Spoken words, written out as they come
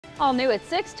All new at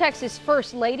 6, Texas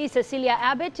First Lady Cecilia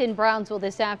Abbott in Brownsville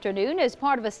this afternoon as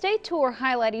part of a state tour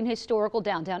highlighting historical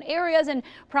downtown areas and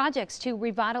projects to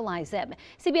revitalize them.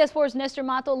 CBS 4's Nestor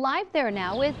Mato live there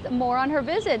now with more on her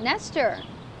visit. Nestor.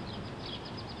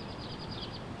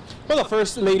 Well, the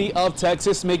First Lady of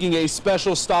Texas making a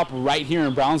special stop right here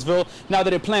in Brownsville now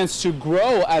that it plans to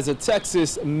grow as a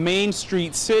Texas Main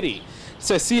Street city.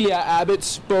 Cecilia Abbott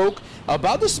spoke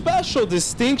about the special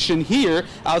distinction here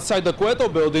outside the Cueto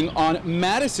building on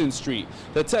Madison Street.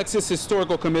 The Texas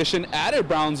Historical Commission added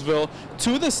Brownsville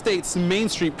to the state's Main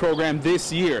Street program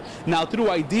this year. Now,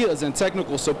 through ideas and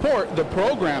technical support, the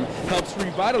program helps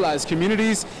revitalize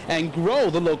communities and grow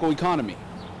the local economy.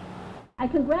 I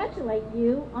congratulate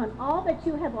you on all that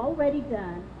you have already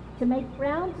done to make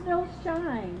Brownsville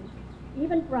shine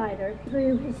even brighter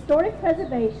through historic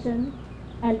preservation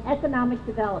and economic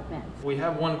development. We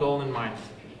have one goal in mind: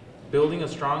 building a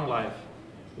strong life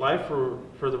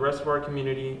for the rest of our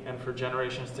community and for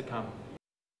generations to come.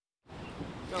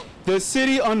 The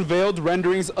city unveiled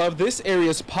renderings of this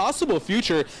area's possible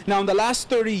future. Now, in the last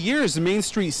 30 years, Main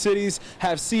Street cities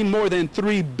have seen more than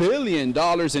 $3 billion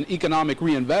in economic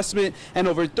reinvestment and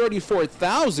over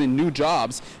 34,000 new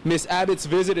jobs. Ms. Abbott's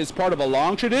visit is part of a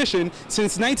long tradition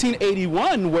since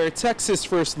 1981, where Texas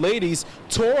First Ladies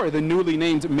tour the newly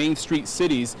named Main Street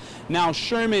cities. Now,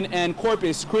 Sherman and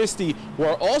Corpus Christi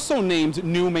were also named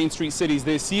new Main Street cities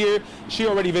this year. She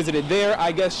already visited there.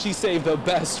 I guess she saved the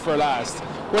best for last.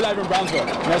 We're live in Brownsville.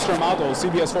 Nestor Mato,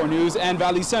 CBS 4 News and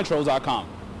ValleyCentral.com.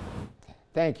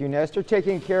 Thank you, Nestor.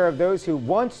 Taking care of those who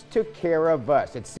once took care of us. It's